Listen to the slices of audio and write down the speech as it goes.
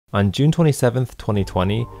On June 27,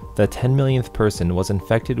 2020, the 10 millionth person was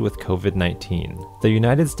infected with COVID-19. The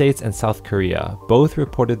United States and South Korea both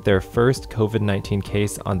reported their first COVID-19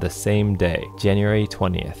 case on the same day, January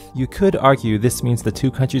 20th. You could argue this means the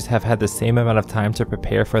two countries have had the same amount of time to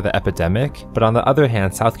prepare for the epidemic, but on the other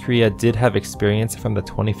hand, South Korea did have experience from the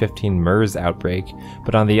 2015 MERS outbreak,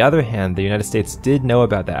 but on the other hand, the United States did know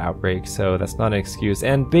about that outbreak, so that's not an excuse,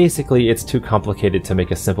 and basically it's too complicated to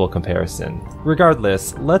make a simple comparison.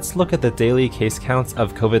 Regardless, let's look at the daily case counts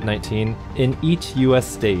of COVID-19 in each US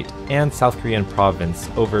state and South Korean province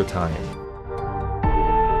over time.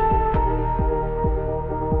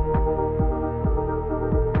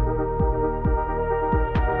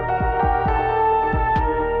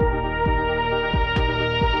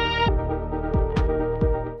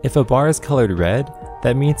 If a bar is colored red,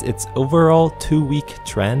 that means its overall 2-week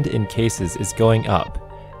trend in cases is going up.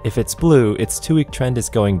 If it's blue, its 2-week trend is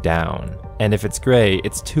going down. And if it's gray,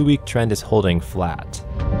 its 2-week trend is holding flat.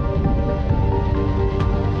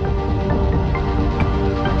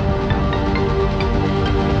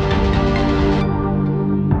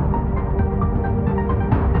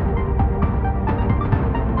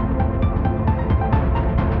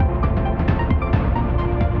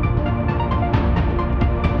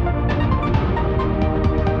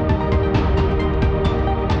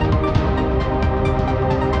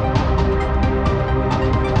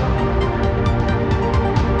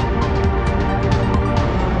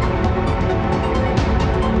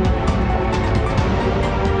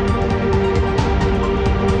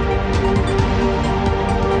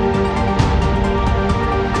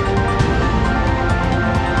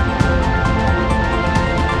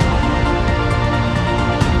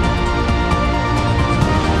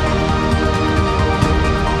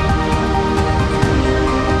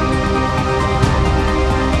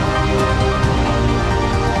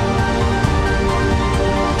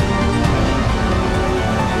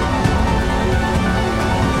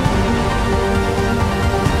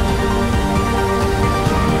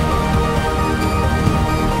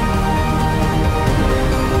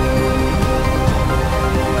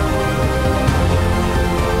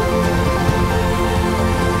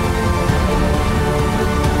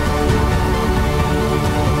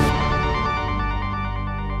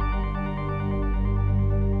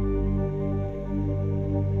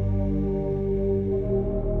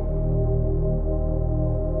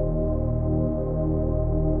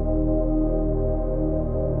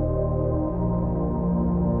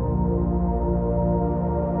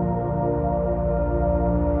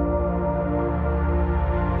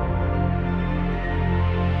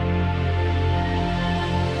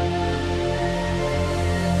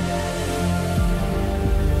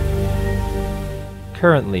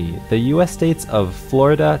 Currently, the US states of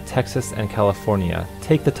Florida, Texas, and California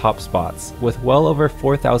take the top spots, with well over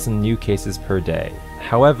 4,000 new cases per day.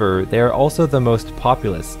 However, they are also the most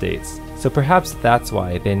populous states, so perhaps that's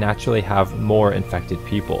why they naturally have more infected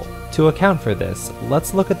people. To account for this,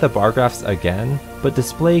 let's look at the bar graphs again, but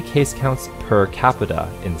display case counts per capita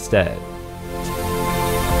instead.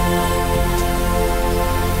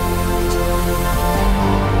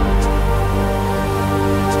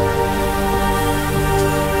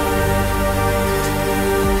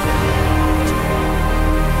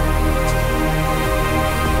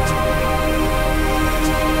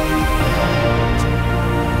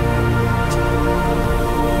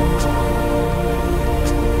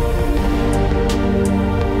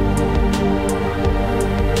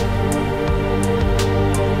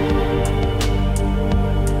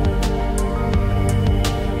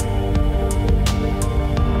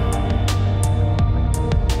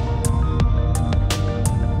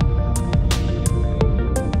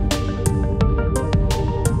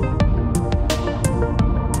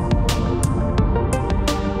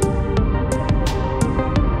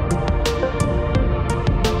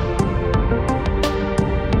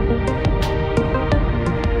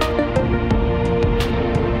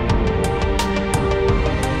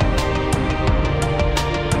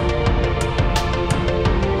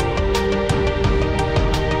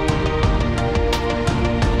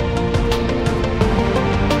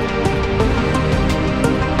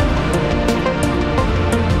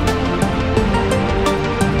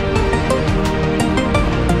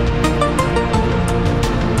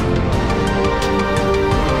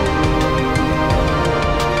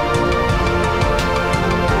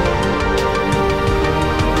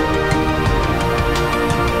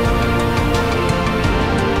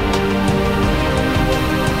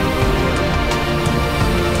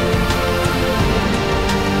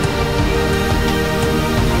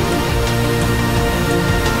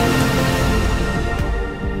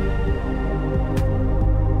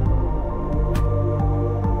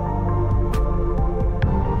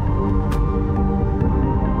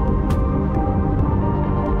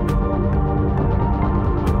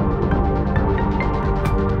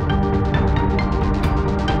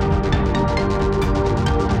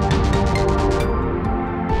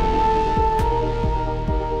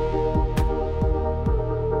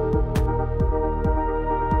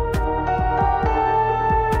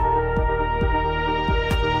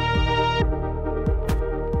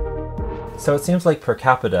 So it seems like per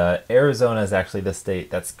capita, Arizona is actually the state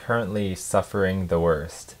that's currently suffering the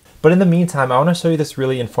worst. But in the meantime, I want to show you this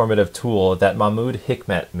really informative tool that Mahmoud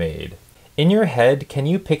Hikmet made. In your head, can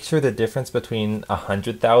you picture the difference between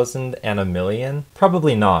 100,000 and a million?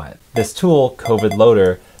 Probably not. This tool, COVID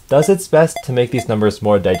Loader, does its best to make these numbers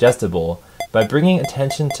more digestible by bringing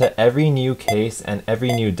attention to every new case and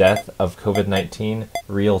every new death of COVID-19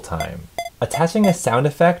 real time. Attaching a sound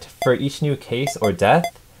effect for each new case or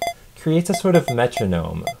death creates a sort of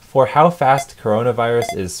metronome for how fast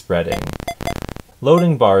coronavirus is spreading.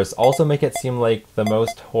 Loading bars also make it seem like the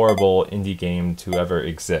most horrible indie game to ever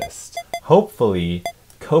exist. Hopefully,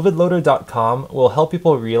 COVIDloader.com will help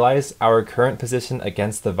people realize our current position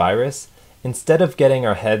against the virus instead of getting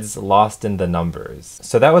our heads lost in the numbers.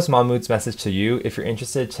 So that was Mahmoud's message to you. If you're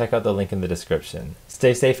interested, check out the link in the description.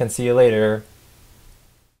 Stay safe and see you later.